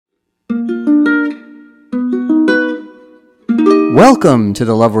Welcome to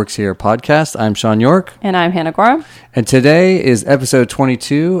the Love Works Here podcast. I'm Sean York. And I'm Hannah Gorham. And today is episode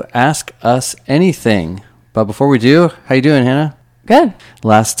 22, Ask Us Anything. But before we do, how you doing, Hannah? Good.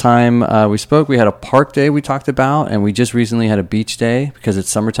 Last time we spoke, we had a park day we talked about, and we just recently had a beach day because it's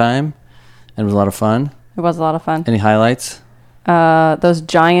summertime, and it was a lot of fun. It was a lot of fun. Any highlights? Those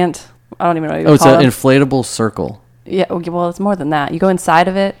giant, I don't even know what you call them. It's an inflatable circle. Yeah, well, it's more than that. You go inside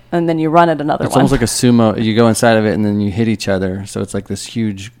of it, and then you run at another one. It's almost like a sumo. You go inside of it, and then you hit each other. So it's like this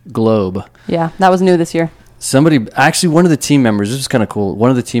huge globe. Yeah, that was new this year. One of the team members, this was kind of cool.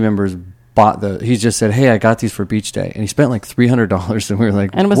 One of the team members he just said, hey, I got these for beach day. And he spent like $300. And we were like...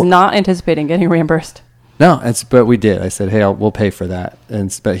 And was not anticipating getting reimbursed. No, but we did. I said, hey, we'll pay for that.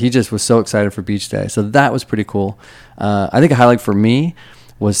 But he just was so excited for beach day. So that was pretty cool. I think a highlight for me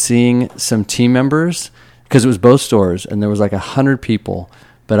was seeing some team members... Because it was both stores, and there was like 100 people.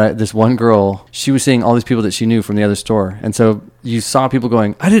 But this one girl, she was seeing all these people that she knew from the other store. And so you saw people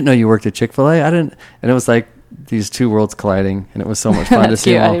going, I didn't know you worked at Chick-fil-A. And it was like these two worlds colliding. And it was so much fun to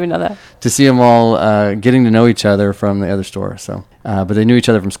see cute. them all. I didn't even know that. To see them all getting to know each other from the other store. So, but they knew each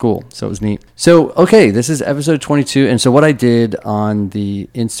other from school. So it was neat. So, okay, this is episode 22. And so what I did on the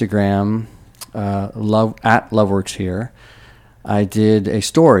Instagram, at Loveworks Here, I did a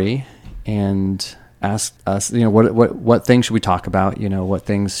story and... asked us, what things should we talk about? What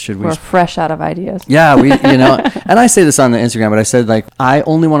things should we... We're fresh out of ideas. Yeah, and I say this on the Instagram, but I said, I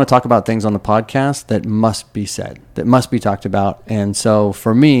only want to talk about things on the podcast that must be said, that must be talked about. And so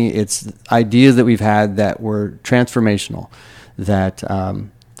for me, it's ideas that we've had that were transformational, that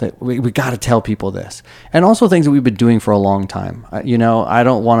we got to tell people this. And also things that we've been doing for a long time. I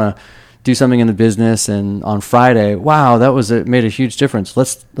don't want to do something in the business and on Friday, wow, it made a huge difference.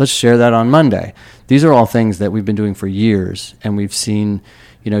 Let's share that on Monday. These are all things that we've been doing for years, and we've seen,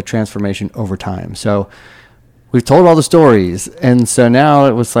 transformation over time. So we've told all the stories, and so now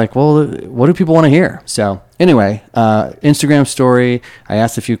it was like, well, what do people want to hear? So anyway, Instagram story, I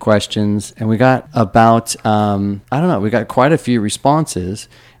asked a few questions, and we got about, we got quite a few responses.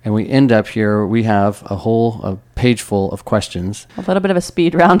 And we end up here, we have a page full of questions. A little bit of a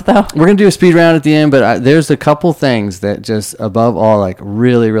speed round, though. We're going to do a speed round at the end, but there's a couple things that just above all,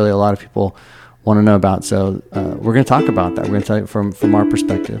 really, really a lot of people want to know about. So we're going to talk about that. We're going to tell you from our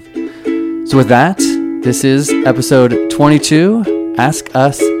perspective. So with that, this is episode 22, Ask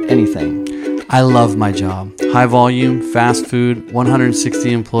Us Anything. I love my job. High volume, fast food,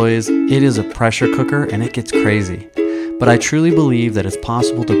 160 employees. It is a pressure cooker, and it gets crazy. But I truly believe that it's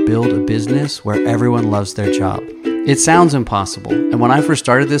possible to build a business where everyone loves their job. It sounds impossible, and when I first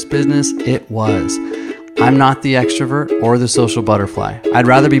started this business, it was. I'm not the extrovert or the social butterfly. I'd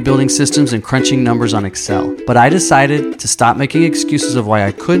rather be building systems and crunching numbers on Excel. But I decided to stop making excuses of why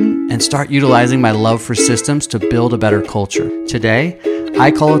I couldn't and start utilizing my love for systems to build a better culture. Today,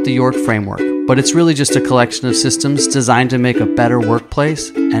 I call it the York Framework, but it's really just a collection of systems designed to make a better workplace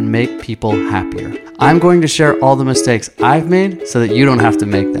and make people happier. I'm going to share all the mistakes I've made so that you don't have to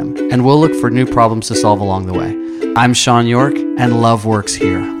make them, and we'll look for new problems to solve along the way. I'm Sean York, and Love Works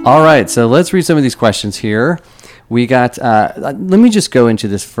Here. All right, so let's read some of these questions here. We got, let me just go into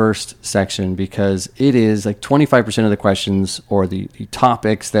this first section because it is 25% of the questions or the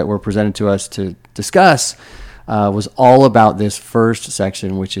topics that were presented to us to discuss was all about this first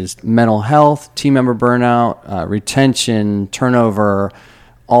section, which is mental health, team member burnout, retention, turnover,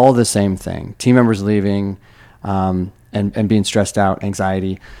 all the same thing. Team members leaving and being stressed out,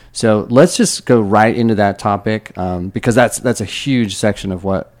 anxiety. So let's just go right into that topic because that's a huge section of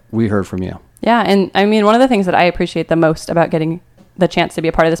what we heard from you. Yeah, and I mean, one of the things that I appreciate the most about getting the chance to be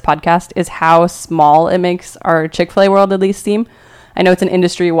a part of this podcast is how small it makes our Chick-fil-A world at least seem. I know it's an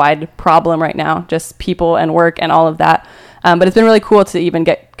industry-wide problem right now, just people and work and all of that. But it's been really cool to even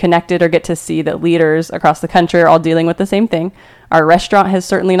get connected or get to see that leaders across the country are all dealing with the same thing. Our restaurant has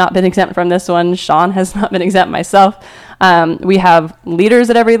certainly not been exempt from this one. Sean has not been exempt, myself. We have leaders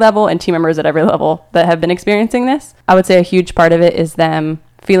at every level and team members at every level that have been experiencing this. I would say a huge part of it is them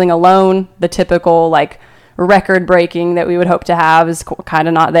feeling alone. The typical record breaking that we would hope to have is kind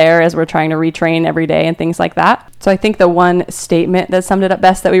of not there as we're trying to retrain every day and things like that. So I think the one statement that summed it up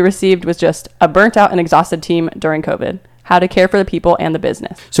best that we received was just a burnt out and exhausted team during COVID. How to care for the people and the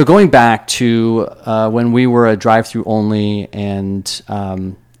business. So going back to when we were a drive-through only and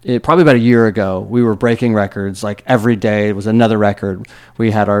probably about a year ago, we were breaking records. Every day it was another record.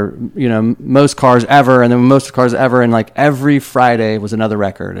 We had our, most cars ever, and then most cars ever, and every Friday was another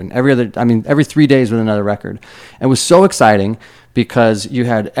record, and every 3 days was another record. And it was so exciting because you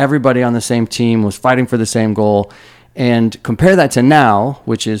had everybody on the same team, was fighting for the same goal. And compare that to now,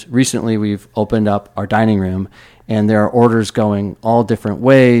 which is recently we've opened up our dining room, and there are orders going all different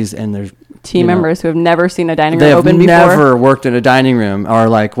ways, and there's team members who have never seen a dining they room have open before. never worked in a dining room, are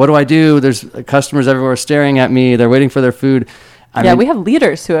like, what do I do? There's customers everywhere staring at me. They're waiting for their food. I mean, we have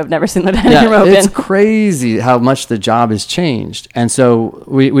leaders who have never seen the dining room open. It's crazy how much the job has changed. And so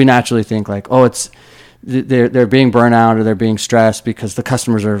we naturally think like, oh, they're being burnt out, or they're being stressed because the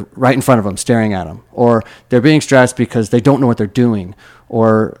customers are right in front of them staring at them, or they're being stressed because they don't know what they're doing,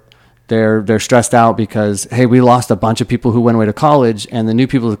 or they're stressed out because, hey, we lost a bunch of people who went away to college, and the new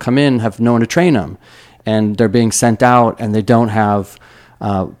people who come in have no one to train them, and they're being sent out and they don't have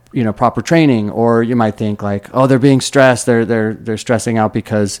proper training. Or you might think like, oh, they're being stressed, they're stressing out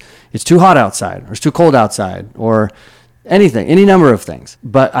because it's too hot outside or it's too cold outside, or any number of things.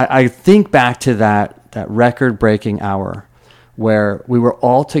 But I think back to that record-breaking hour where we were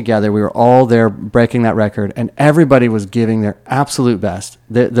all together, we were all there breaking that record, and everybody was giving their absolute best.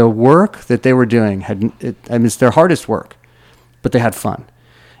 The work that they were doing it's their hardest work, but they had fun.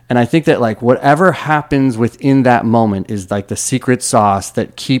 And I think that like whatever happens within that moment is like the secret sauce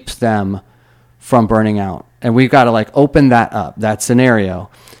that keeps them from burning out. And we've got to like open that up, that scenario,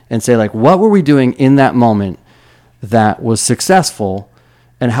 and say like, what were we doing in that moment that was successful,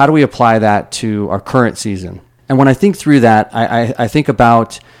 and how do we apply that to our current season? And when I think through that, I think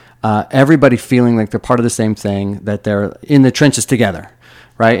about everybody feeling like they're part of the same thing, that they're in the trenches together,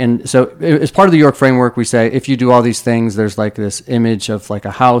 right? And so as part of the York framework, we say if you do all these things, there's like this image of like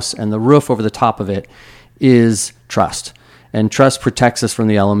a house, and the roof over the top of it is trust. And trust protects us from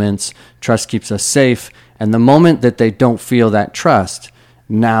the elements. Trust keeps us safe. And the moment that they don't feel that trust,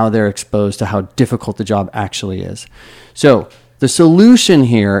 now they're exposed to how difficult the job actually is. So the solution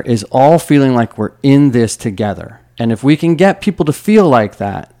here is all feeling like we're in this together. And if we can get people to feel like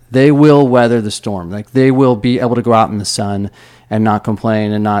that, they will weather the storm. Like they will be able to go out in the sun and not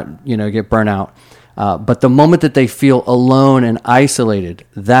complain and not, get burnt out. But the moment that they feel alone and isolated,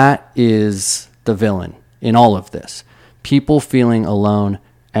 that is the villain in all of this. People feeling alone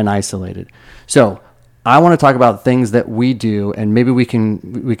and isolated. So I want to talk about things that we do, and maybe we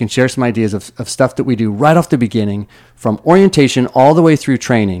can share some ideas of stuff that we do right off the beginning, from orientation all the way through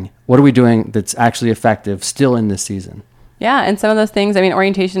training. What are we doing that's actually effective still in this season? Yeah, and some of those things,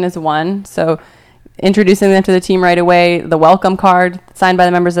 orientation is one. So introducing them to the team right away, the welcome card signed by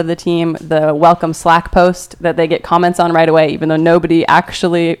the members of the team, the welcome Slack post that they get comments on right away, even though nobody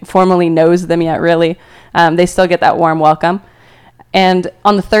actually formally knows them yet, really. They still get that warm welcome. And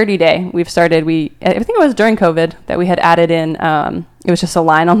on the 30-day, we've started, I think it was during COVID that we had added in, it was just a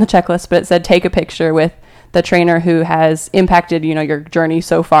line on the checklist, but it said, take a picture with the trainer who has impacted, your journey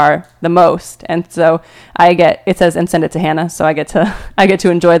so far the most. And so it says, and send it to Hannah. So I get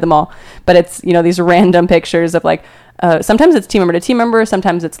to enjoy them all. But it's, these random pictures of like, sometimes it's team member to team member,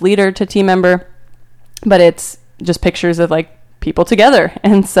 sometimes it's leader to team member, but it's just pictures of like people together.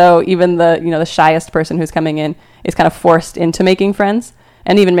 And so even the shyest person who's coming in is kind of forced into making friends,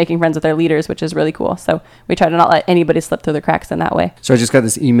 and even making friends with their leaders, which is really cool. So we try to not let anybody slip through the cracks in that way. So I just got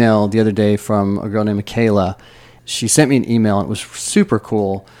this email the other day from a girl named Michaela. She sent me an email. It was super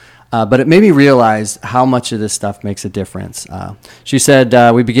cool, but it made me realize how much of this stuff makes a difference. She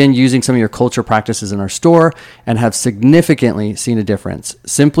said, we begin using some of your culture practices in our store and have significantly seen a difference.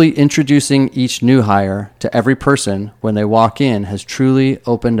 Simply introducing each new hire to every person when they walk in has truly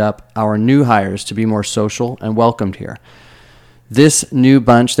opened up our new hires to be more social and welcomed here. This new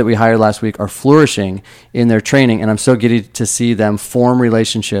bunch that we hired last week are flourishing in their training, and I'm so giddy to see them form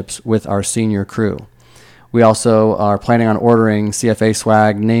relationships with our senior crew. We also are planning on ordering CFA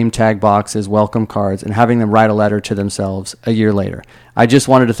swag, name tag boxes, welcome cards, and having them write a letter to themselves a year later. I just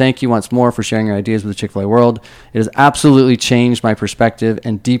wanted to thank you once more for sharing your ideas with the Chick-fil-A world. It has absolutely changed my perspective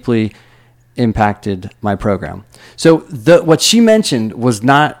and deeply impacted my program. So what she mentioned was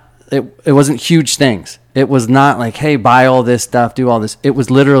not, it wasn't huge things. It was not like, hey, buy all this stuff, do all this. It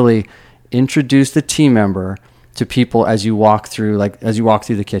was literally introduce the team member to people as you walk through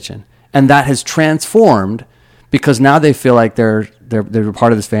the kitchen. And that has transformed because now they feel like they're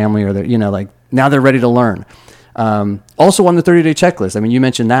part of this family, or now they're ready to learn. Also on the 30-day checklist, you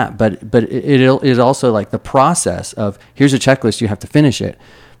mentioned that, but it is also like the process of, here's a checklist, you have to finish it,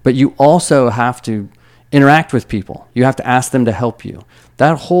 but you also have to interact with people. You have to ask them to help you.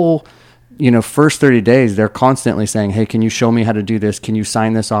 That whole first 30 days, they're constantly saying, hey, can you show me how to do this? Can you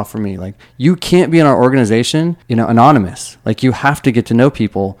sign this off for me? Like, you can't be in our organization, anonymous. Like, you have to get to know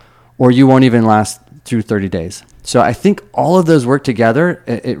people, or you won't even last through 30 days. So I think all of those work together.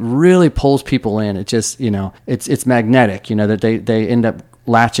 It really pulls people in. It just, it's magnetic, that they end up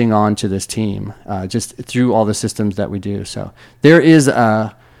latching on to this team just through all the systems that we do. So there is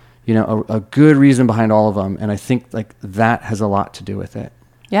a good reason behind all of them. And I think like that has a lot to do with it.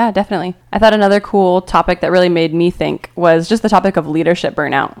 Yeah, definitely. I thought another cool topic that really made me think was just the topic of leadership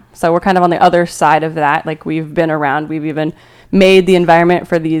burnout. So we're kind of on the other side of that. Like we've been around, we've even made the environment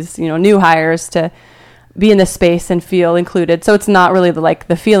for these, new hires to be in this space and feel included. So it's not really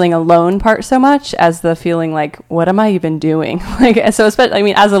the feeling alone part so much as the feeling like, what am I even doing? So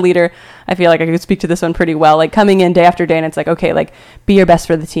especially, as a leader, I feel like I could speak to this one pretty well, like coming in day after day and it's like, okay, like be your best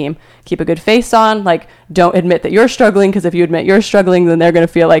for the team, keep a good face on, like don't admit that you're struggling. Cause if you admit you're struggling, then they're going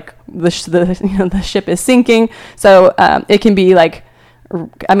to feel like the ship is sinking. So it can be like,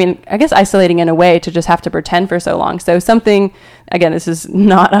 I guess isolating in a way to just have to pretend for so long. So something, again, this is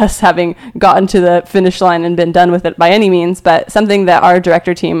not us having gotten to the finish line and been done with it by any means, but something that our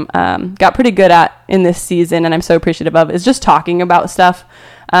director team got pretty good at in this season, and I'm so appreciative of, is just talking about stuff.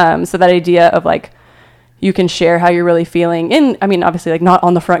 So that idea of like, you can share how you're really feeling obviously like not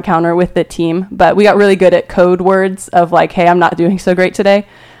on the front counter with the team, but we got really good at code words of like, hey, I'm not doing so great today.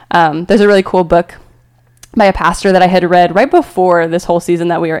 There's a really cool book by a pastor that I had read right before this whole season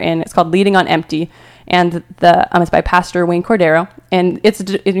that we were in. It's called Leading on Empty, and it's by Pastor Wayne Cordero, and it's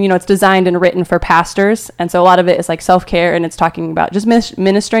designed and written for pastors, and so a lot of it is like self-care, and it's talking about just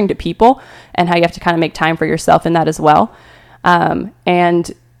ministering to people and how you have to kind of make time for yourself in that as well.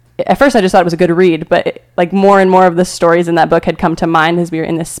 And at first I just thought it was a good read, but like more and more of the stories in that book had come to mind as we were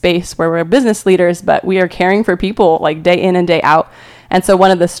in this space where we're business leaders, but we are caring for people like day in and day out. And so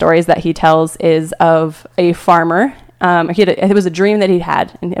one of the stories that he tells is of a farmer. It was a dream that he'd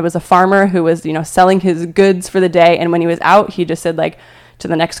had, and it was a farmer who was, selling his goods for the day. And when he was out, he just said like to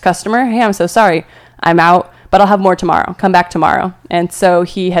the next customer, hey, I'm so sorry, I'm out, but I'll have more tomorrow. Come back tomorrow. And so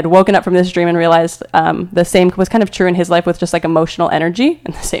he had woken up from this dream and realized the same was kind of true in his life with just like emotional energy.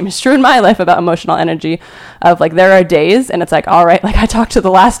 And the same is true in my life about emotional energy of like, there are days and it's like, all right, like I talked to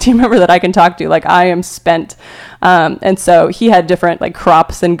the last team member that I can talk to, like I am spent. And so he had different like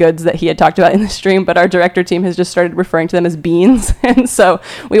crops and goods that he had talked about in the stream, but our director team has just started referring to them as beans. And so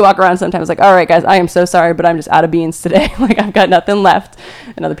we walk around sometimes like, all right, guys, I am so sorry, but I'm just out of beans today. Like I've got nothing left.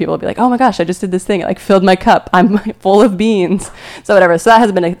 And other people will be like, oh my gosh, I just did this thing. It like filled my cup. I'm full of beans. So whatever. So that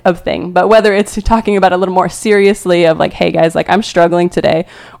has been a thing, but whether it's talking about it a little more seriously of like, hey guys, like I'm struggling today,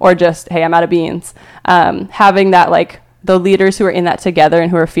 or just, hey, I'm out of beans. Having that like, the leaders who are in that together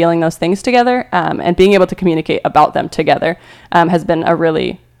and who are feeling those things together and being able to communicate about them together has been a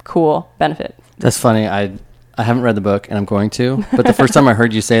really cool benefit. That's funny. I haven't read the book and I'm going to, but the first time I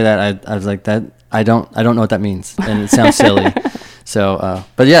heard you say that, I was like, that I don't know what that means, and it sounds silly. So,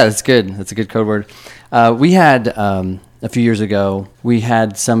 but yeah, it's good. It's a good code word. We had a few years ago, we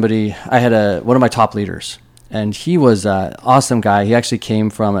had somebody. I had one of my top leaders. And he was an awesome guy. He actually came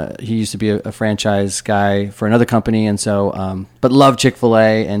from he used to be a franchise guy for another company. And so, but loved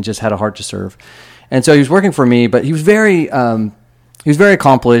Chick-fil-A and just had a heart to serve. And so he was working for me, but he was very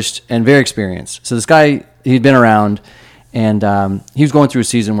accomplished and very experienced. So this guy, he'd been around, and he was going through a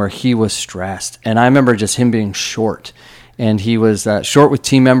season where he was stressed. And I remember just him being short, and he was short with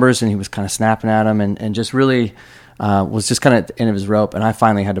team members, and he was kind of snapping at them and just really was just kind of at the end of his rope. And I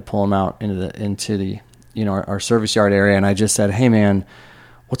finally had to pull him out into the our service yard area, and I just said, hey man,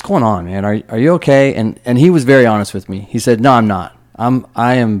 what's going on, man? Are you okay? And he was very honest with me. He said, no, I'm not.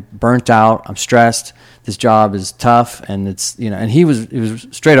 I am burnt out. I'm stressed. This job is tough, and it's and he was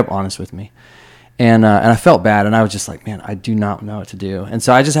straight up honest with me. And I felt bad, and I was just like, man, I do not know what to do. And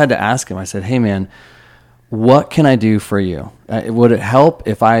so I just had to ask him. I said, hey man, what can I do for you? Would it help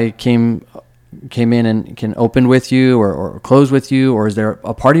if I came in and can open with you or close with you, or is there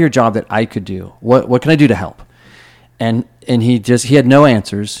a part of your job that I could do? What can I do to help? And he had no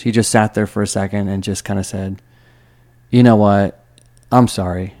answers. He just sat there for a second and just kind of said, you know what? I'm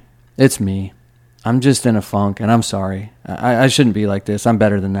sorry. It's me. I'm just in a funk, and I'm sorry. I shouldn't be like this. I'm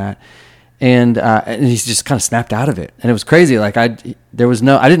better than that. And he just kind of snapped out of it. And it was crazy. Like I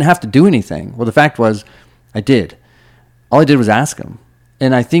didn't have to do anything. Well, the fact was I did. All I did was ask him.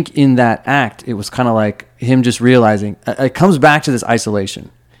 And I think in that act, it was kind of like him just realizing, it comes back to this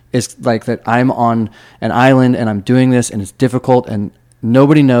isolation. It's like that I'm on an island and I'm doing this and it's difficult and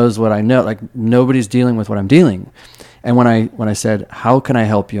nobody knows what I know. Like nobody's dealing with what I'm dealing. And when I said, how can I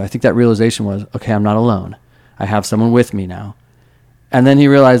help you? I think that realization was, okay, I'm not alone. I have someone with me now. And then he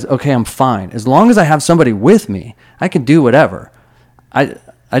realized, okay, I'm fine. As long as I have somebody with me, I can do whatever. I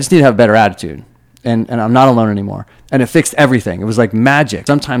just need to have a better attitude. And I'm not alone anymore. And it fixed everything. It was like magic.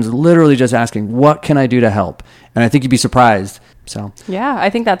 Sometimes literally just asking, what can I do to help? And I think you'd be surprised. So yeah, I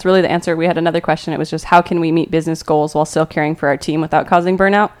think that's really the answer. We had another question. It was just, how can we meet business goals while still caring for our team without causing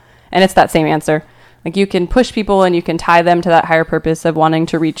burnout? And it's that same answer. Like you can push people and you can tie them to that higher purpose of wanting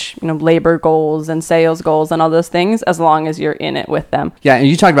to reach, labor goals and sales goals and all those things, as long as you're in it with them. Yeah. And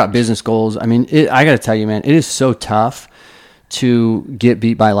you talked about business goals. I mean, I got to tell you, man, it is so tough to get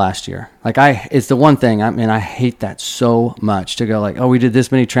beat by last year. Like it's the one thing, I hate that so much, to go like, oh, we did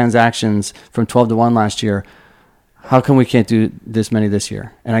this many transactions from 12 to 1 last year. How come we can't do this many this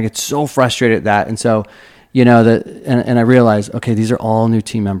year? And I get so frustrated at that. And so, and I realize, okay, these are all new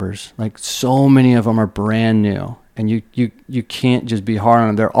team members. Like so many of them are brand new, and you can't just be hard on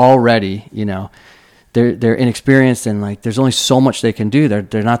them. They're already, they're inexperienced, and like, there's only so much they can do.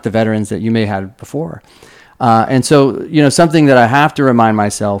 They're not the veterans that you may have had before. And so, something that I have to remind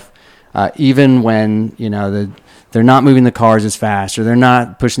myself, even when, they're not moving the cars as fast, or they're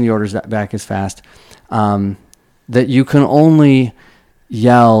not pushing the orders back as fast, that you can only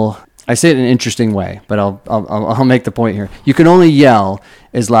yell. I say it in an interesting way, but I'll make the point here. You can only yell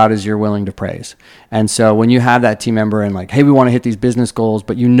as loud as you're willing to praise. And so when you have that team member and like, hey, we want to hit these business goals,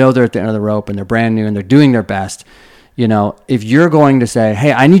 but they're at the end of the rope and they're brand new and they're doing their best, if you're going to say,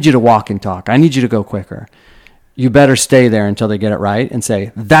 hey, I need you to walk and talk, I need you to go quicker, you better stay there until they get it right and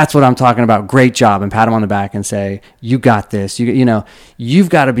say, that's what I'm talking about. Great job. And pat them on the back and say, you got this. You've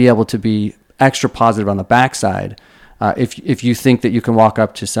got to be able to be extra positive on the backside. If you think that you can walk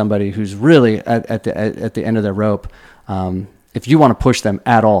up to somebody who's really at the end of their rope, if you want to push them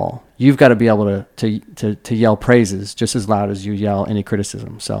at all, you've got to be able to yell praises just as loud as you yell any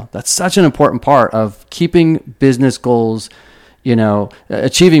criticism. So that's such an important part of keeping business goals,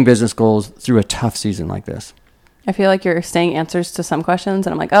 achieving business goals through a tough season like this. I feel like you're saying answers to some questions,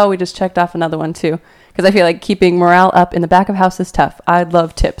 and I'm like, oh, we just checked off another one too. Because I feel like keeping morale up in the back of house is tough. I'd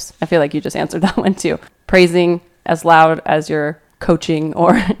love tips. I feel like you just answered that one too. Praising as loud as you're coaching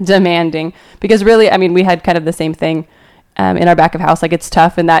or demanding. Because really, we had kind of the same thing in our back of house. Like, it's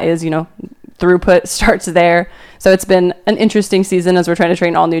tough, and that is, throughput starts there. So it's been an interesting season as we're trying to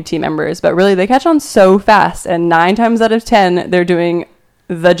train all new team members. But really, they catch on so fast, and 9 times out of 10, they're doing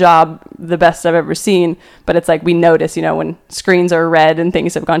the job the best I've ever seen. But it's like we notice, when screens are red and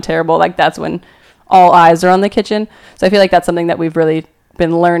things have gone terrible, like that's when all eyes are on the kitchen. So I feel like that's something that we've really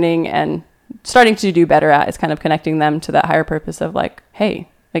been learning and starting to do better at, is kind of connecting them to that higher purpose of like, hey,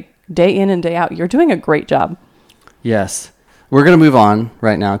 like day in and day out, you're doing a great job. Yes. We're going to move on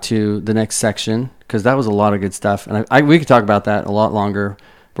right now to the next section, because that was a lot of good stuff. And we could talk about that a lot longer.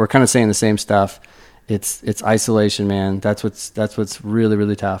 We're kind of saying the same stuff. It's isolation, man. That's what's really,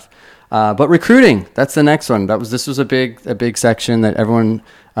 really tough. But recruiting, that's the next one. This was a big section that everyone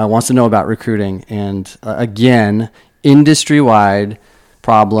wants to know about recruiting. And again, industry-wide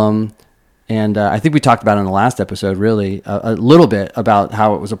problem. And I think we talked about it in the last episode, really, a little bit about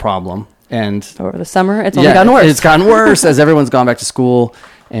how it was a problem. And over the summer, it's only gotten worse. It's gotten worse as everyone's gone back to school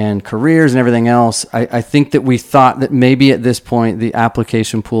and careers and everything else. I think that we thought that maybe at this point the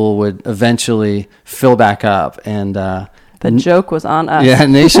application pool would eventually fill back up. And the joke was on us. Yeah,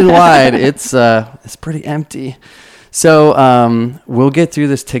 nationwide, it's pretty empty. So we'll get through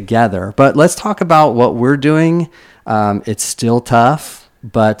this together. But let's talk about what we're doing. It's still tough.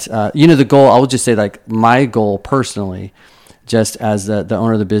 But, the goal, I will just say, like, my goal personally, just as the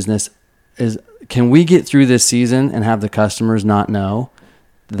owner of the business, is can we get through this season and have the customers not know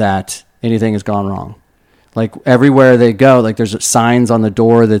that anything has gone wrong? Like, everywhere they go, like, there's signs on the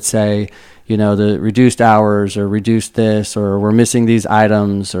door that say, the reduced hours, or reduced this, or we're missing these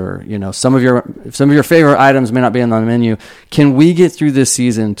items, or, some of your favorite items may not be on the menu. Can we get through this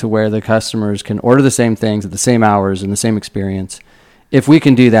season to where the customers can order the same things at the same hours and the same experience? If we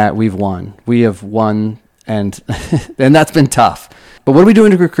can do that, we've won. We have won, and and that's been tough. But what are we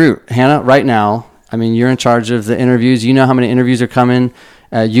doing to recruit? Hannah, right now, you're in charge of the interviews. You know how many interviews are coming.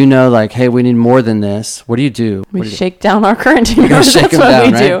 Like, hey, we need more than this. What do you do? We shake down our current interviewers. That's what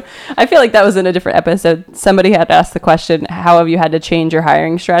we do. I feel like that was in a different episode. Somebody had asked the question, how have you had to change your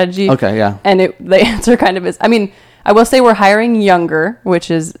hiring strategy? Okay, yeah. And the answer kind of is, I will say we're hiring younger, which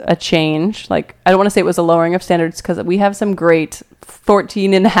is a change. Like, I don't want to say it was a lowering of standards, because we have some great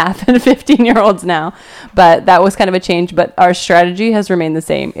 14 and a half and 15-year-olds now. But that was kind of a change. But our strategy has remained the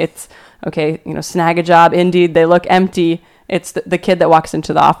same. It's, okay, snag a job. Indeed, they look empty. It's the kid that walks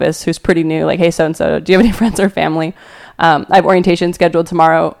into the office who's pretty new. Like, hey, so-and-so, do you have any friends or family? I have orientation scheduled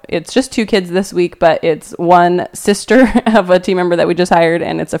tomorrow. It's just 2 kids this week, but it's one sister of a team member that we just hired,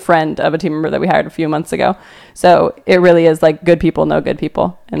 and it's a friend of a team member that we hired a few months ago. So it really is like good people know good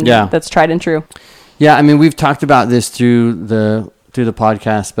people, and that's tried and true. Yeah, we've talked about this through the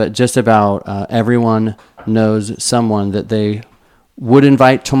podcast, but just about everyone knows someone that they would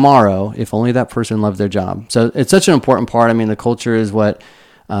invite tomorrow if only that person loved their job. So it's such an important part. The culture is what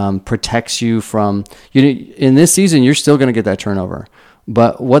protects you from, in this season, you're still going to get that turnover.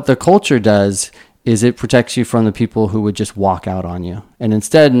 But what the culture does is it protects you from the people who would just walk out on you. And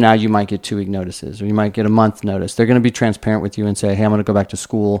instead, now you might get 2-week notices, or you might get a month notice. They're going to be transparent with you and say, hey, I'm going to go back to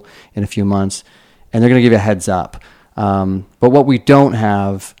school in a few months. And they're going to give you a heads up. But what we don't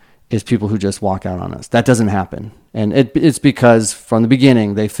have is people who just walk out on us. That doesn't happen. And it's because from the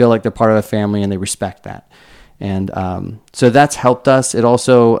beginning, they feel like they're part of a family and they respect that. And so that's helped us. It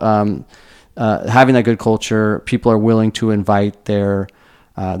also, having that good culture, people are willing to invite their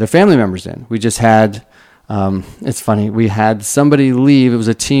family members in. We just had, it's funny, we had somebody leave. It was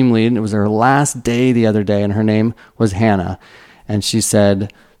a team lead, and it was her last day the other day, and her name was Hannah. And she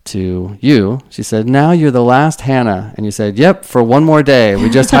said to you, she said, now you're the last Hannah. And you said, yep, for one more day. We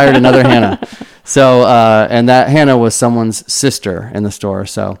just hired another Hannah. So, and that Hannah was someone's sister in the store.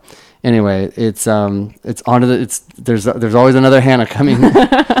 So anyway, it's onto there's always another Hannah coming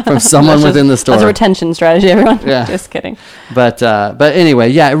from someone within the store. That's a retention strategy, everyone. Yeah. Just kidding. But anyway,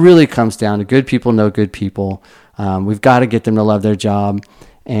 yeah, it really comes down to good people know good people. We've got to get them to love their job.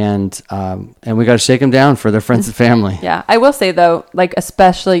 And we got to shake them down for their friends and family. Yeah. I will say though, like,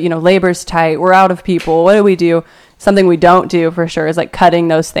 especially, labor's tight. We're out of people. What do we do? Something we don't do for sure is like cutting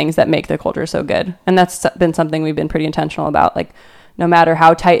those things that make the culture so good. And that's been something we've been pretty intentional about. Like, no matter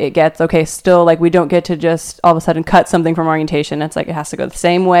how tight it gets, okay, still, like, we don't get to just all of a sudden cut something from orientation. It's like, it has to go the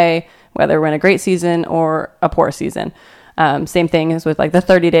same way, whether we're in a great season or a poor season. Same thing as with like the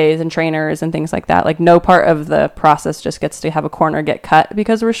 30 days and trainers and things like that. Like, no part of the process just gets to have a corner get cut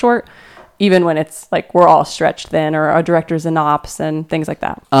because we're short, even when it's like we're all stretched thin, or our directors and ops and things like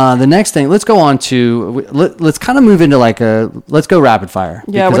that. The next thing, let's go on to, let's kind of move into let's go rapid fire.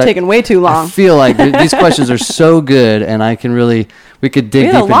 Yeah, we're taking way too long. I feel like these questions are so good, and we could dig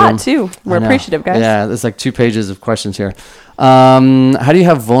deep into them. We had a lot too. We're appreciative, guys. Yeah, there's like 2 pages of questions here. How do you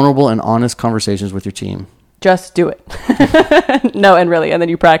have vulnerable and honest conversations with your team? Just do it. No, and then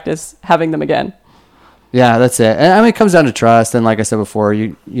you practice having them again. Yeah, that's it. And I mean, it comes down to trust. And like I said before,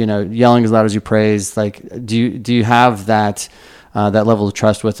 you yelling as loud as you praise. Like, do you have that level of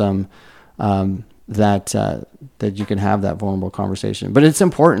trust with them, that you can have that vulnerable conversation? But it's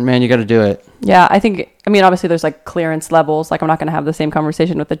important, man. You got to do it. Yeah, obviously there's like clearance levels. Like, I'm not going to have the same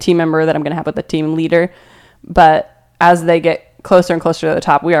conversation with the team member that I'm going to have with the team leader. But as they get closer and closer to the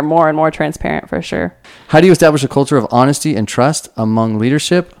top, we are more and more transparent for sure. How do you establish a culture of honesty and trust among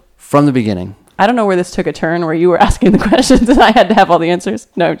leadership from the beginning? I don't know where this took a turn, where you were asking the questions and I had to have all the answers.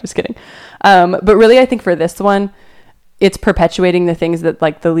 No, just kidding. But really, I think for this one, it's perpetuating the things that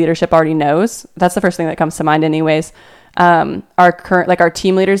like the leadership already knows. That's the first thing that comes to mind anyways. Our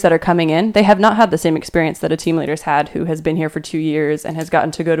team leaders that are coming in, they have not had the same experience that a team leader's had who has been here for 2 years and has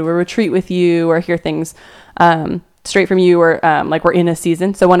gotten to go to a retreat with you or hear things straight from you, or like we're in a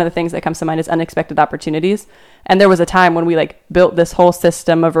season. So one of the things that comes to mind is unexpected opportunities. And there was a time when we like built this whole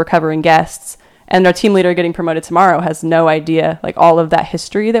system of recovering guests, and our team leader getting promoted tomorrow has no idea like all of that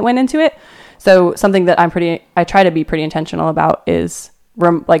history that went into it. So something that I try to be pretty intentional about is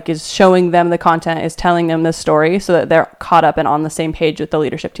showing them the content, is telling them the story so that they're caught up and on the same page with the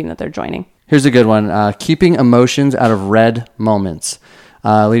leadership team that they're joining. Here's a good one. Keeping emotions out of red moments.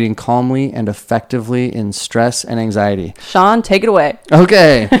 Leading calmly and effectively in stress and anxiety. Sean, take it away.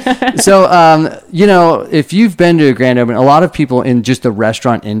 Okay. So, if you've been to a grand opening, a lot of people in just the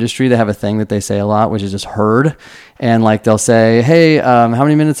restaurant industry, they have a thing that they say a lot, which is just heard. And like, they'll say, hey, how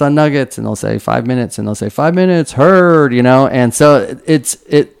many minutes on nuggets? And they'll say 5 minutes, and they'll say 5 minutes, heard, And so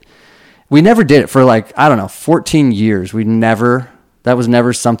we never did it for 14 years. That was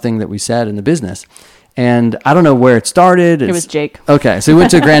never something that we said in the business. And I don't know where it started. It was Jake. Okay. So we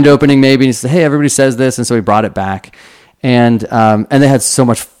went to a grand opening maybe, and he said, hey, everybody says this. And so we brought it back. And they had so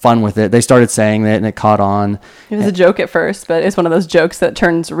much fun with it. They started saying it, and it caught on. It was a joke at first, but it's one of those jokes that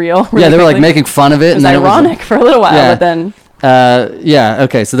turns real. Really they were quickly. Like making fun of it. It was ironic for a little while, but then.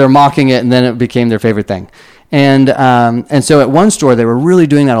 Okay. So they're mocking it, and then it became their favorite thing. And so at one store, they were really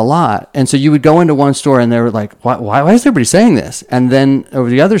doing that a lot. And so you would go into one store, and they were like, why is everybody saying this? And then over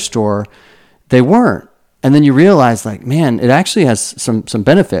the other store, they weren't. And then you realize, like, man, it actually has some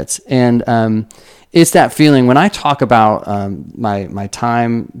benefits. And it's that feeling when I talk about my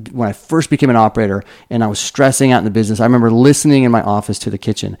time when I first became an operator and I was stressing out in the business. I remember listening in my office to the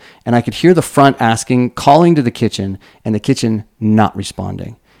kitchen, and I could hear the front calling to the kitchen, and the kitchen not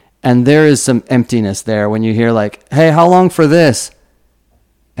responding. And there is some emptiness there when you hear like, hey, how long for this?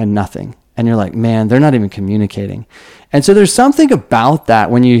 And nothing. And you're like, man, they're not even communicating. And so there's something about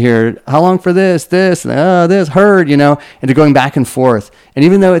that when you hear, how long for this, this, heard, and they're going back and forth. And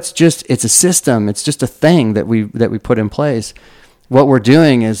even though it's a system, it's just a thing that we put in place, what we're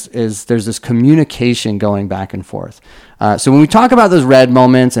doing is there's this communication going back and forth. So when we talk about those red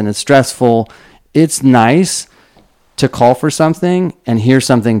moments and it's stressful, it's nice to call for something and hear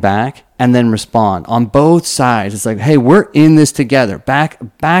something back and then respond on both sides. It's like, hey, we're in this together.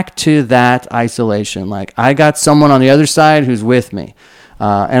 Back to that isolation. Like, I got someone on the other side who's with me.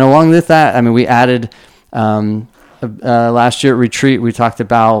 And along with that, I mean, we added last year at retreat, we talked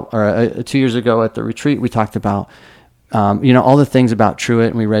about, or 2 years ago at the retreat, we talked about, all the things about Truett,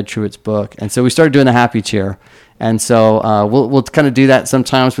 and we read Truett's book. And so we started doing the happy cheer. And so we'll kind of do that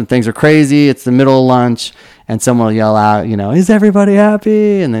sometimes when things are crazy. It's the middle of lunch, and someone will yell out, is everybody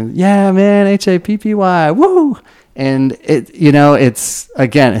happy? And then, yeah, man, HAPPY, woo! And it's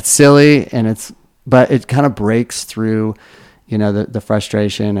silly, but it kind of breaks through, the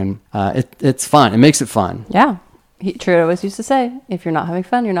frustration, and it's fun. It makes it fun. Yeah. Truett always used to say, if you're not having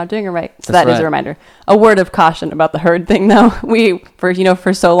fun, you're not doing it right. So That's that is a reminder. A word of caution about the herd thing, though. We, for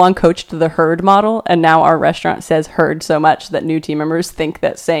so long, coached the herd model, and now our restaurant says herd so much that new team members think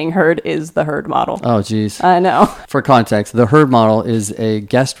that saying herd is the herd model. Oh, geez. I know. For context, the herd model is a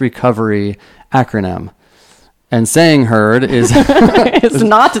guest recovery acronym. And saying herd is... It's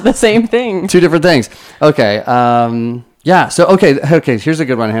not the same thing. Two different things. Okay. Yeah. So, okay. Here's a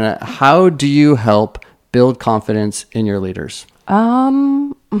good one, Hannah. How do you help build confidence in your leaders?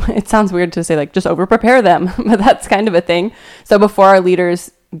 It sounds weird to say, like, just over prepare them, but that's kind of a thing. So before our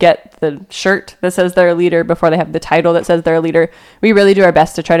leaders get the shirt that says they're a leader, before they have the title that says they're a leader, we really do our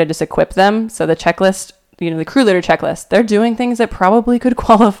best to try to just equip them. So the checklist, the crew leader checklist, they're doing things that probably could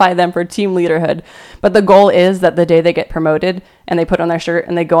qualify them for team leaderhood. But the goal is that the day they get promoted and they put on their shirt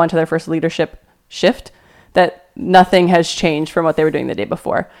and they go onto their first leadership shift, that nothing has changed from what they were doing the day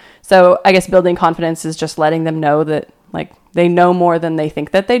before. So I guess building confidence is just letting them know that, like, they know more than they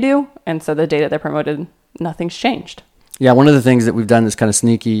think that they do. And so the day that they're promoted, nothing's changed. Yeah, one of the things that we've done that's kind of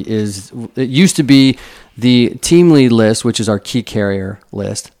sneaky is, it used to be the team lead list, which is our key carrier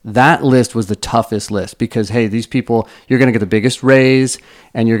list. That list was the toughest list because, hey, these people, you're going to get the biggest raise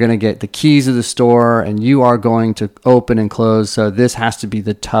and you're going to get the keys of the store and you are going to open and close. So this has to be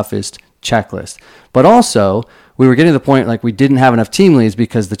the toughest checklist. But also, we were getting to the point like we didn't have enough team leads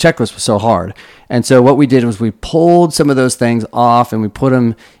because the checklist was so hard. And so what we did was we pulled some of those things off and we put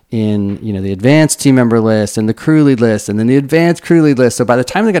them in, the advanced team member list and the crew lead list and then the advanced crew lead list. So by the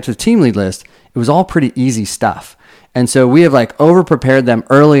time they got to the team lead list, it was all pretty easy stuff. And so we have like over prepared them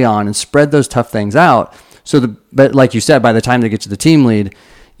early on and spread those tough things out. But like you said, by the time they get to the team lead,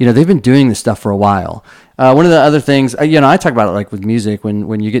 they've been doing this stuff for a while. One of the other things, I talk about it like with music,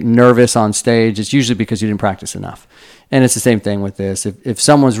 when you get nervous on stage, it's usually because you didn't practice enough. And it's the same thing with this. If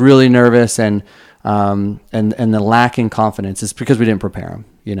someone's really nervous and they're lacking confidence, it's because we didn't prepare them,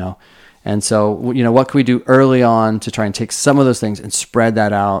 And so, what can we do early on to try and take some of those things and spread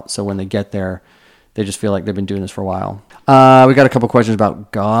that out so when they get there, they just feel like they've been doing this for a while. We got a couple questions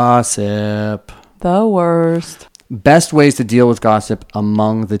about gossip. The worst. Best ways to deal with gossip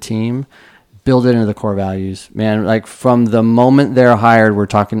among the team. Build it into the core values, man. Like from the moment they're hired, we're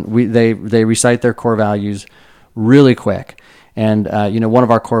talking. They recite their core values really quick, and one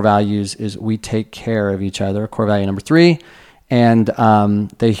of our core values is we take care of each other. Core value number 3, and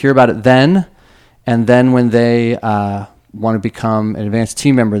they hear about it then, and then when they want to become an advanced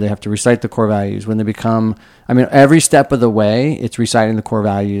team member, they have to recite the core values. When they become, every step of the way, it's reciting the core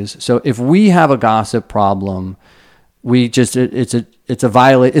values. So if we have a gossip problem, it's a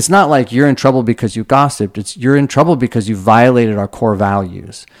violate. It's not like you're in trouble because you gossiped. You're in trouble because you violated our core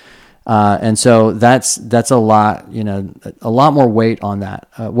values. And so that's a lot, a lot more weight on that.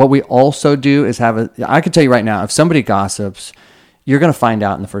 What we also do is I can tell you right now, if somebody gossips, you're going to find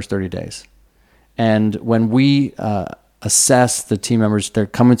out in the first 30 days. And when we, assess the team members, they're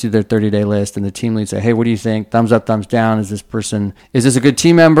coming through their 30-day list and the team leads say, hey, what do you think? Thumbs up, thumbs down. Is this a good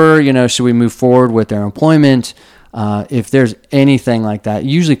team member? Should we move forward with their employment? If there's anything like that, it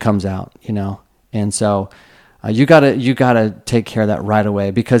usually comes out, and so you gotta take care of that right away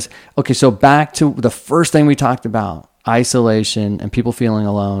because, okay, so back to the first thing we talked about, isolation and people feeling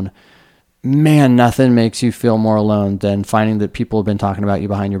alone. Man, nothing makes you feel more alone than finding that people have been talking about you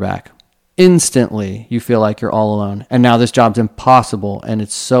behind your back. Instantly, you feel like you're all alone. And now this job's impossible and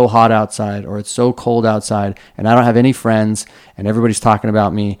it's so hot outside or it's so cold outside and I don't have any friends and everybody's talking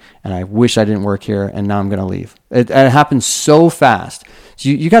about me and I wish I didn't work here and now I'm going to leave. It happens so fast. So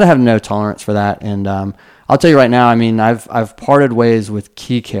you got to have no tolerance for that. And I'll tell you right now, I've parted ways with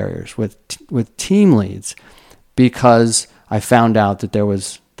key carriers, with team leads because I found out that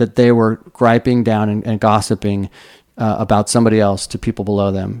they were griping down and gossiping about somebody else to people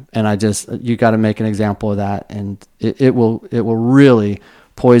below them. And you got to make an example of that, and it will really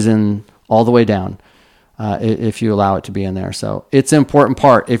poison all the way down if you allow it to be in there. So it's an important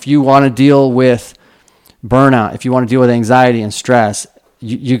part. If you want to deal with burnout, if you want to deal with anxiety and stress,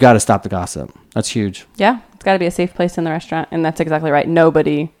 you got to stop the gossip. That's huge. Yeah, it's got to be a safe place in the restaurant, and that's exactly right.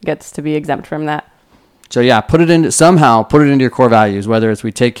 Nobody gets to be exempt from that. So yeah, put it into your core values, whether it's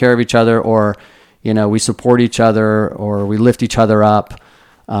we take care of each other, or we support each other, or we lift each other up.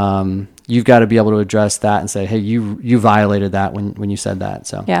 You've got to be able to address that and say, hey, you violated that when you said that.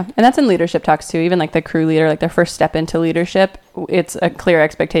 So yeah, and that's in leadership talks too. Even like the crew leader, like their first step into leadership, it's a clear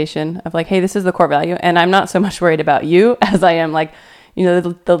expectation of like, hey, this is the core value, and I'm not so much worried about you as I am like,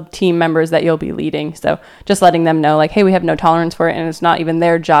 the team members that you'll be leading. So just letting them know like, hey, we have no tolerance for it, and it's not even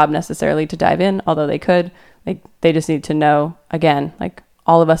their job necessarily to dive in, although they could. Like they just need to know, again, like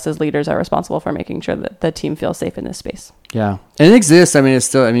all of us as leaders are responsible for making sure that the team feels safe in this space. Yeah. And it exists. I mean, it's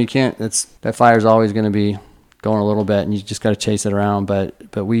still, you can't, that fire's always going to be going a little bit, and you just got to chase it around. But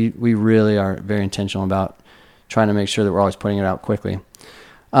we really are very intentional about trying to make sure that we're always putting it out quickly.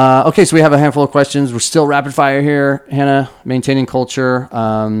 Okay. So we have a handful of questions. We're still rapid fire here. Hannah, maintaining culture.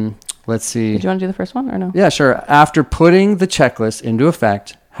 Let's see. Did you want to do the first one or no? Yeah, sure. After putting the checklist into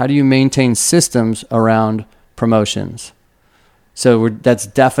effect, how do you maintain systems around promotions? So that's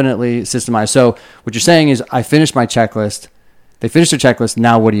definitely systemized. So what you're saying is, I finished my checklist. They finished their checklist.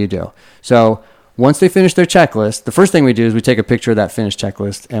 Now what do you do? So once they finish their checklist, the first thing we do is we take a picture of that finished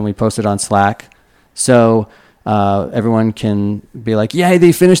checklist and we post it on Slack. So everyone can be like, yeah,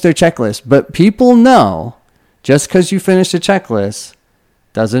 they finished their checklist. But people know just because you finished a checklist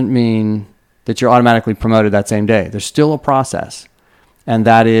doesn't mean that you're automatically promoted that same day. There's still a process. And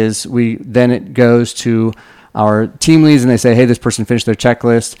that is, then it goes to our team leads and they say, hey, this person finished their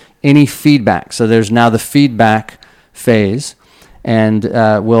checklist. Any feedback? So there's now the feedback phase, and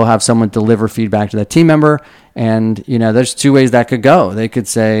we'll have someone deliver feedback to that team member. And, there's two ways that could go. They could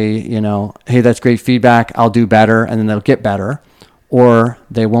say, hey, that's great feedback, I'll do better, and then they'll get better. Or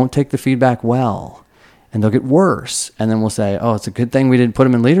they won't take the feedback well, and they'll get worse. And then we'll say, oh, it's a good thing we didn't put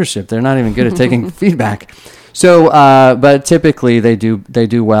them in leadership. They're not even good at taking feedback. So, but typically they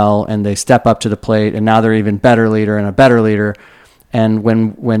do well, and they step up to the plate, and now they're even better leader and a better leader. And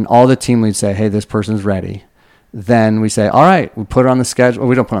when all the team leads say, hey, this person's ready, then we say, all right, we put it on the schedule. Well,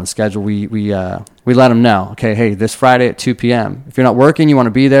 we don't put it on the schedule. We let them know, okay, hey, this Friday at 2 p.m. If you're not working, you want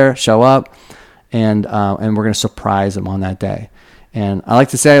to be there, show up, and we're going to surprise them on that day. And I like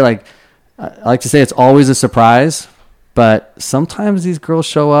to say it's always a surprise. But sometimes these girls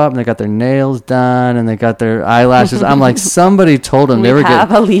show up and they got their nails done and they got their eyelashes. I'm like, somebody told them they were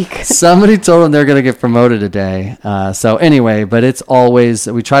a leak. Somebody told them they're going to get promoted today. So anyway, but it's always,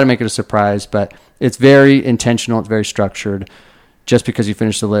 we try to make it a surprise, but it's very intentional. It's very structured. Just because you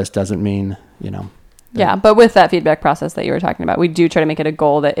finish the list doesn't mean, Yeah, but with that feedback process that you were talking about, we do try to make it a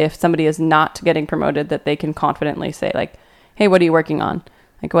goal that if somebody is not getting promoted, that they can confidently say like, hey, what are you working on?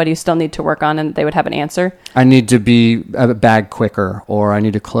 Like, what do you still need to work on? And they would have an answer. I need to be a bag quicker, or I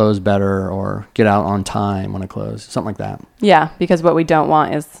need to close better, or get out on time when I close, something like that. Yeah, because what we don't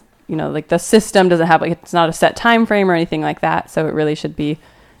want is, like the system doesn't have, like, it's not a set time frame or anything like that. So it really should be,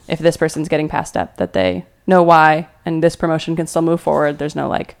 if this person's getting passed up, that they know why, and this promotion can still move forward. There's no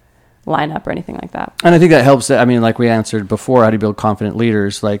like lineup or anything like that. And I think that helps. I mean, like we answered before, how do you build confident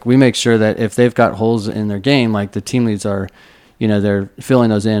leaders? Like, we make sure that if they've got holes in their game, like the team leads are, they're filling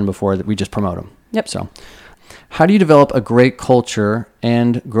those in before that we just promote them. Yep. So how do you develop a great culture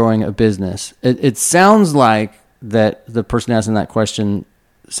and growing a business? It sounds like that the person asking that question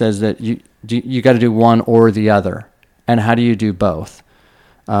says that you got to do one or the other. And how do you do both?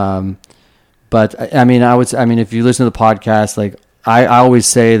 But if you listen to the podcast, like I always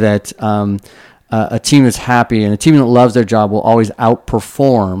say that a team that's happy and a team that loves their job will always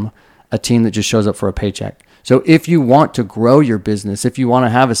outperform a team that just shows up for a paycheck. So if you want to grow your business, if you want to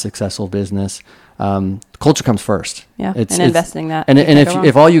have a successful business, culture comes first. Yeah, investing that. And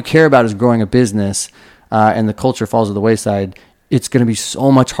if all you care about is growing a business and the culture falls to the wayside, it's going to be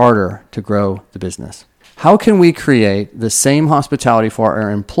so much harder to grow the business. How can we create the same hospitality for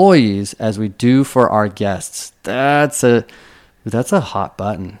our employees as we do for our guests? That's a hot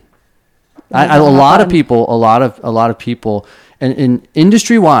button. A lot of people, and in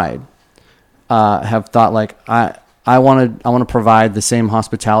industry wide, have thought like I want to provide the same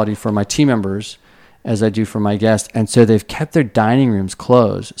hospitality for my team members as I do for my guests, and so they've kept their dining rooms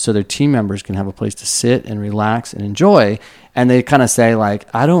closed so their team members can have a place to sit and relax and enjoy. And they kind of say like,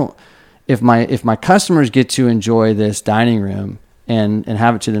 if my customers get to enjoy this dining room and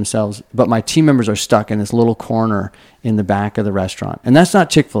have it to themselves. But my team members are stuck in this little corner in the back of the restaurant. And that's not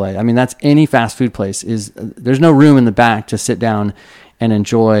Chick-fil-A. I mean, that's any fast food place. There's no room in the back to sit down and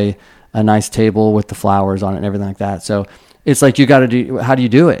enjoy a nice table with the flowers on it and everything like that. So it's like, you got to do, how do you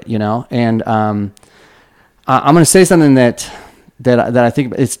do it, you know? And I'm going to say something that I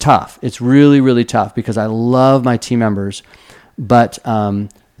think it's tough. It's really, really tough because I love my team members, but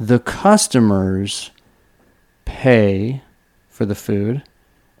the customers pay for the food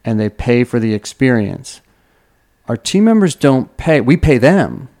and they pay for the experience. Our team members don't pay. We pay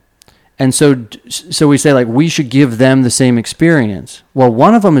them. And so we say, like, we should give them the same experience. Well,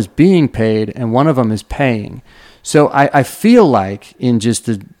 one of them is being paid and one of them is paying. So I feel like in just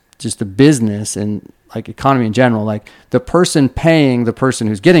the business and like economy in general, like the person paying the person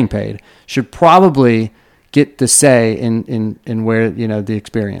who's getting paid should probably get to say in where, you know, the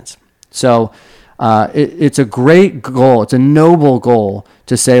experience. So it's a great goal. It's a noble goal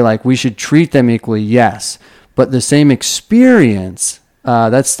to say, like, we should treat them equally, yes, but the same experience.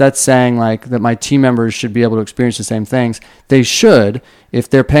 That's saying, like, that my team members should be able to experience the same things. They should, if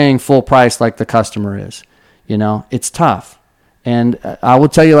they're paying full price like the customer is. You know, it's tough. And I will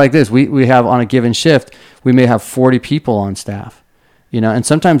tell you like this, we have on a given shift, we may have 40 people on staff, you know, and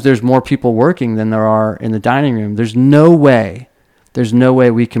sometimes there's more people working than there are in the dining room. There's no way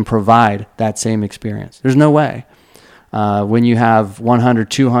we can provide that same experience. There's no way. When you have 100,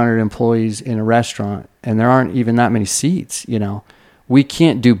 200 employees in a restaurant and there aren't even that many seats, you know, we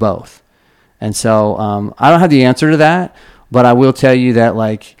can't do both. And so I don't have the answer to that, but I will tell you that,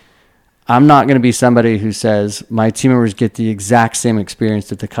 like, I'm not going to be somebody who says my team members get the exact same experience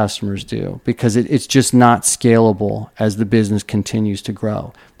that the customers do, because it's just not scalable as the business continues to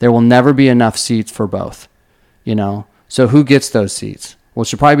grow. There will never be enough seats for both, you know. So who gets those seats? Well, it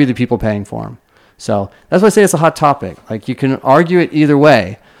should probably be the people paying for them. So that's why I say it's a hot topic. Like, you can argue it either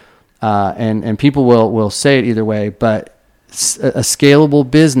way, and people will say it either way, but a scalable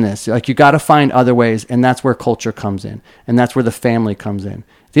business, like, you got to find other ways, and that's where culture comes in, and that's where the family comes in.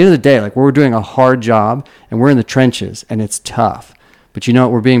 At the end of the day, like, we're doing a hard job and we're in the trenches and it's tough, but you know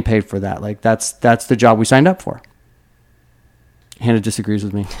what? We're being paid for that. Like, that's the job we signed up for. Hannah disagrees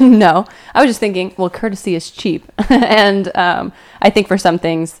with me. No, I was just thinking, well, courtesy is cheap. And I think for some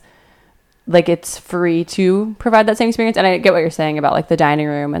things, like, it's free to provide that same experience. And I get what you're saying about, like, the dining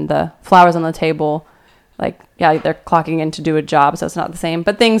room and the flowers on the table. Like, yeah, they're clocking in to do a job, so it's not the same.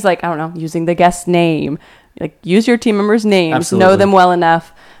 But things like, I don't know, using the guest name, like, use your team members' names, Absolutely. Know them well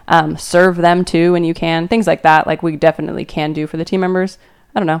enough, serve them too when you can, things like that. Like, we definitely can do for the team members.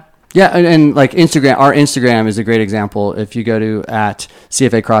 I don't know. Yeah, and like Instagram, our Instagram is a great example. If you go to at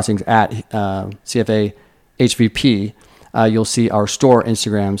CFA Crossings, at CFA HVP, you'll see our store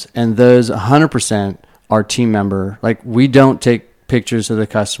Instagrams, and those 100% are team member. Like, we don't take pictures of the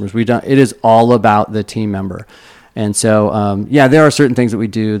customers. It is all about the team member. And so, there are certain things that we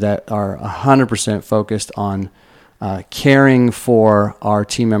do that are 100% focused on caring for our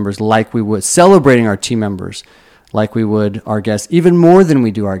team members, like we would, celebrating our team members like we would our guests, even more than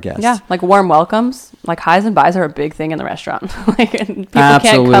we do our guests. Yeah, like warm welcomes, like highs and buys are a big thing in the restaurant. Like, people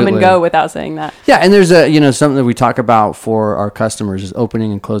Absolutely. can't come and go without saying that. Yeah, and there's something that we talk about for our customers is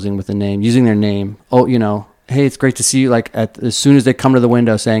opening and closing with a name, using their name. Oh, hey, it's great to see you, like, as soon as they come to the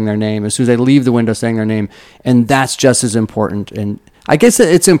window, saying their name, as soon as they leave the window, saying their name. And that's just as important. And I guess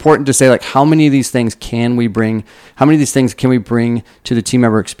it's important to say, like, how many of these things can we bring to the team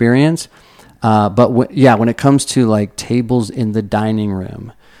member experience? But when it comes to, like, tables in the dining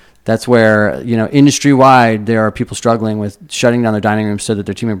room, that's where, industry wide, there are people struggling with shutting down their dining room so that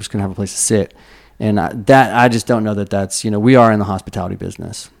their team members can have a place to sit. And I just don't know that that's, we are in the hospitality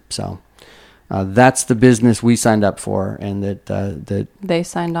business. So that's the business we signed up for, and that they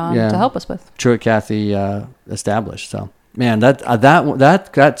signed on to help us with. Truett Cathy established. So, man,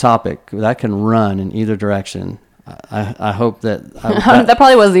 that topic that can run in either direction. I hope that that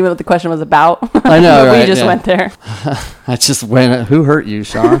probably wasn't even what the question was about. I know, right? We just went there. I just went. Who hurt you,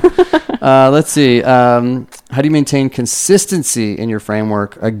 Sean? Let's see. How do you maintain consistency in your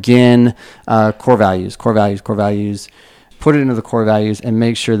framework? Again, core values. Put it into the core values and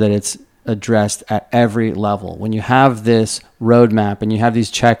make sure that it's addressed at every level. When you have this roadmap and you have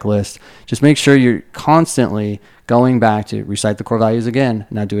these checklists, just make sure you're constantly going back to recite the core values again,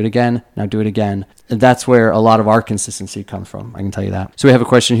 now do it again, now do it again. And that's where a lot of our consistency comes from. I can tell you that. So we have a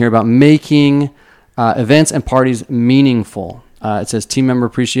question here about making events and parties meaningful. It says team member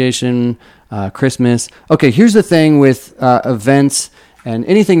appreciation, Christmas. Okay, here's the thing with events and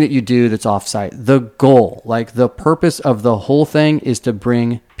anything that you do that's offsite. The goal, like the purpose of the whole thing, is to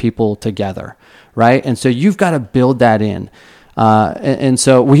bring people together, right? And so you've got to build that in. And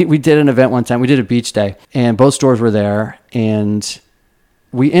so we did an event one time. We did a beach day, and both stores were there, and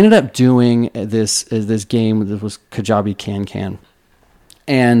we ended up doing this game that was Kajabi Can,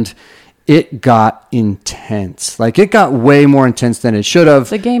 and it got intense. Like, it got way more intense than it should have.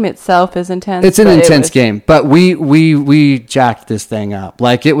 The game itself is intense. It's an intense game, but we jacked this thing up.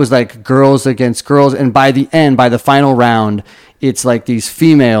 Like, it was like girls against girls, and by the final round, it's like these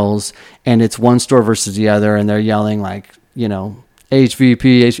females, and it's one store versus the other, and they're yelling like, you know,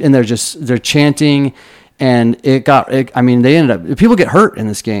 HVP, and they're chanting. And they ended up, people get hurt in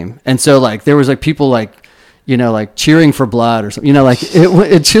this game. And so, like, there was like people like, you know, like cheering for blood or something, you know, like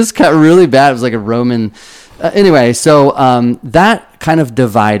it just got really bad. It was like a Roman, anyway. So, that kind of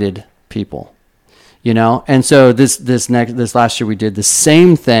divided people, you know? And so this last year we did the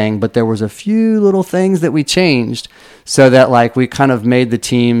same thing, but there was a few little things that we changed so that, like, we kind of made the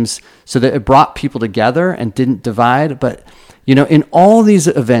teams so that it brought people together and didn't divide. But, you know, in all these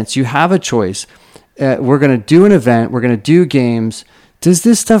events, you have a choice. We're going to do an event. We're going to do games. Does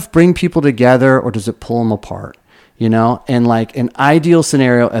this stuff bring people together, or does it pull them apart? You know, and like an ideal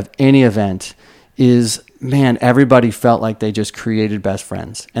scenario of any event is, man, everybody felt like they just created best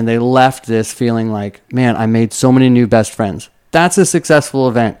friends, and they left this feeling like, man, I made so many new best friends. That's a successful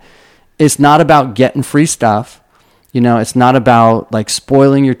event. It's not about getting free stuff. You know, it's not about like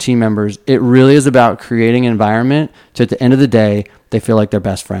spoiling your team members. It really is about creating an environment so at the end of the day, they feel like they're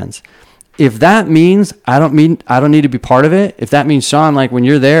best friends. If that means I don't need to be part of it. If that means, Sean, like, when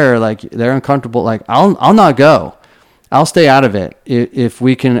you're there, like, they're uncomfortable, like, I'll not go. I'll stay out of it if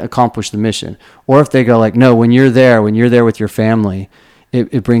we can accomplish the mission. Or if they go like, no, when you're there with your family,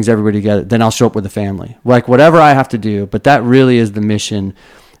 it brings everybody together, then I'll show up with the family. Like, whatever I have to do. But that really is the mission,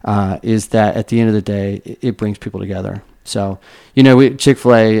 is that at the end of the day, it brings people together. So, you know,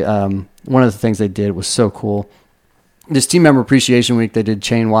 Chick-fil-A, one of the things they did was so cool. This team member appreciation week they did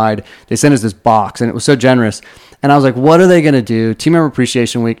chain wide, they sent us this box, and it was so generous. And I was like, what are they going to do? Team member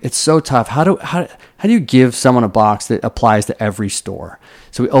appreciation week, it's so tough. How do you give someone a box that applies to every store?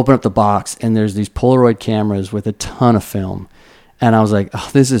 So we open up the box, and there's these Polaroid cameras with a ton of film. And I was like, oh,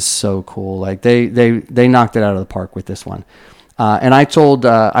 this is so cool. Like, they knocked it out of the park with this one. And I told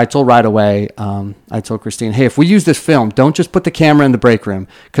right away, I told Christine, hey, if we use this film, don't just put the camera in the break room,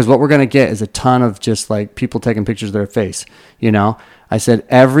 because what we're going to get is a ton of just like people taking pictures of their face. You know, I said,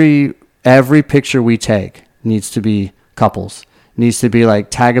 every picture we take needs to be couples, needs to be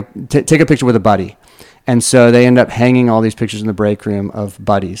like take a picture with a buddy. And so they end up hanging all these pictures in the break room of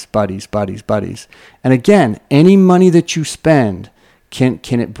buddies. And again, any money that you spend, can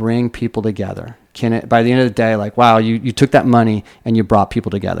it bring people together? Can it, by the end of the day, like, wow, you took that money and you brought people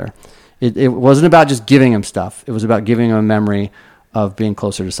together. It wasn't about just giving them stuff. It was about giving them a memory of being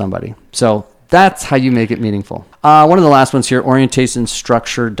closer to somebody. So that's how you make it meaningful. One of the last ones here, orientation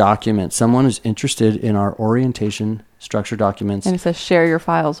structure document. Someone is interested in our orientation structure documents. And it says share your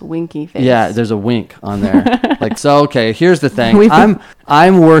files, winky face. Yeah, there's a wink on there. Like, so, okay, here's the thing.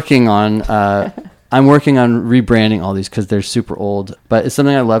 I'm working on rebranding all these because they're super old, but it's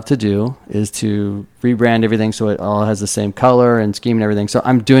something I love to do, is to rebrand everything so it all has the same color and scheme and everything. So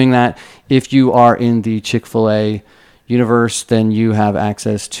I'm doing that. If you are in the Chick-fil-A universe, then you have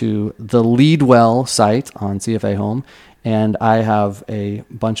access to the Leadwell site on CFA Home, and I have a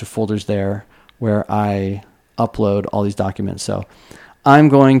bunch of folders there where I upload all these documents. So I'm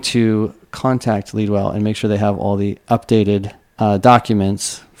going to contact Leadwell and make sure they have all the updated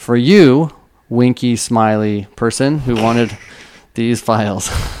documents for you, winky, smiley person who wanted these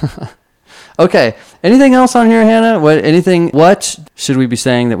files. Okay. Anything else on here, Hannah? What should we be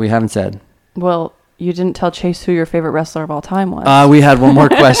saying that we haven't said? Well, you didn't tell Chase who your favorite wrestler of all time was. We had one more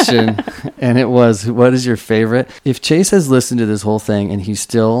question, and it was, what is your favorite? If Chase has listened to this whole thing and he's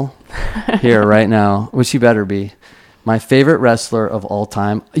still here right now, which he better be, my favorite wrestler of all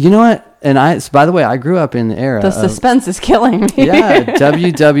time. You know what? And by the way, I grew up in the era. The suspense is killing me. Yeah,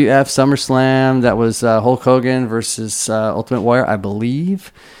 WWF SummerSlam. That was Hulk Hogan versus Ultimate Warrior, I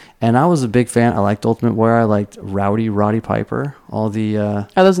believe. And I was a big fan. I liked Ultimate Warrior. I liked Roddy Piper. All the... Are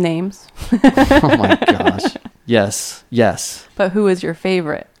those names? Oh, my gosh. Yes. But who is your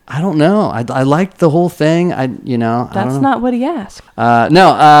favorite? I don't know. I liked the whole thing. That's not what he asked.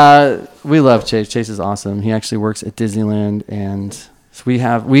 No, we love Chase. Chase is awesome. He actually works at Disneyland, and so we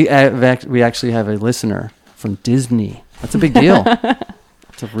actually have a listener from Disney. That's a big deal.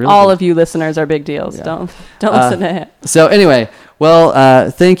 All of you listeners are big deals. Yeah. Don't listen to him. So anyway,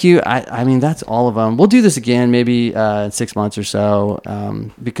 Well, thank you. I mean, that's all of them. We'll do this again maybe in 6 months or so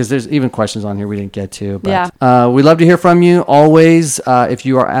because there's even questions on here we didn't get to. But we'd love to hear from you always. If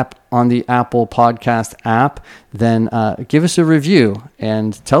you are on the Apple Podcast app, then give us a review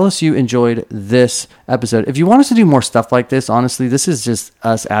and tell us you enjoyed this episode. If you want us to do more stuff like this, honestly, this is just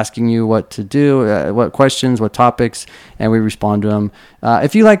us asking you what to do, what questions, what topics, and we respond to them.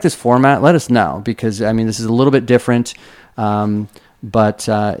 If you like this format, let us know because, I mean, this is a little bit different. But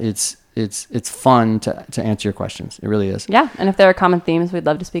it's fun to answer your questions. It really is. Yeah. And if there are common themes, we'd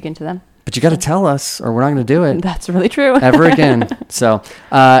love to speak into them. But you got to tell us or we're not going to do it. That's really true. Ever again. So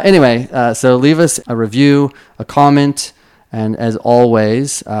anyway, so leave us a review, a comment. And as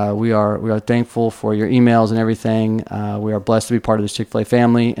always, we are thankful for your emails and everything. We are blessed to be part of this Chick-fil-A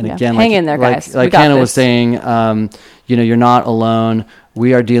family. And again, hang in there, guys. Like Hannah was saying, you're not alone.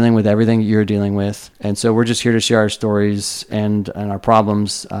 We are dealing with everything you're dealing with, and so we're just here to share our stories and our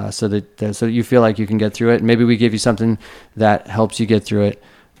problems, so that you feel like you can get through it. And maybe we give you something that helps you get through it.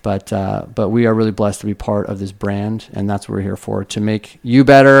 But we are really blessed to be part of this brand, and that's what we're here for, to make you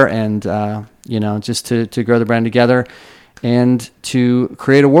better, and just to grow the brand together, and to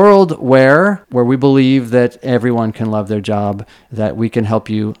create a world where we believe that everyone can love their job, that we can help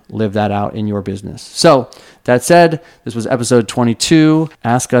you live that out in your business. So that said, this was episode 22.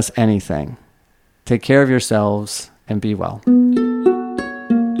 Ask us anything. Take care of yourselves and be well.